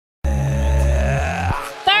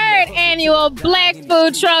annual Black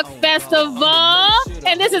Food Truck Festival.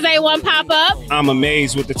 And this is A1 Pop-Up. I'm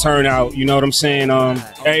amazed with the turnout. You know what I'm saying?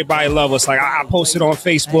 Everybody love us. Like I posted on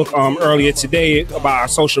Facebook earlier today about our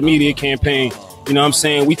social media campaign. You know what I'm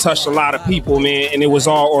saying? We touched a lot of people, man, and it was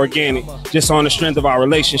all organic, just on the strength of our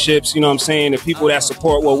relationships, you know what I'm saying? The people that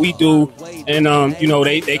support what we do. And, you know,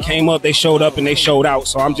 they came up, they showed up, and they showed out.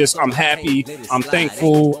 So I'm happy, I'm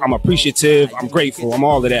thankful, I'm appreciative, I'm grateful, I'm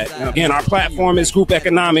all of that. And again, our platform is group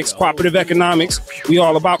economics, cooperative economics. We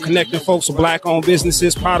all about connecting folks with Black-owned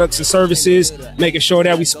businesses, products, and services, making sure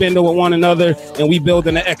that we spend with one another, and we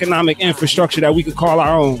building an economic infrastructure that we could call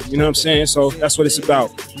our own. You know what I'm saying? So that's what it's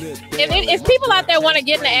about. If people out there want to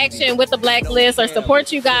get into action with the Blacklist or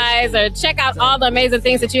support you guys or check out all the amazing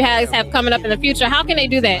things that you guys have coming up in the future, how can they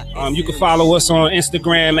do that? You can follow us on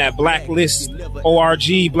Instagram at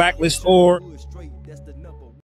Blacklist.org, Blacklist.org.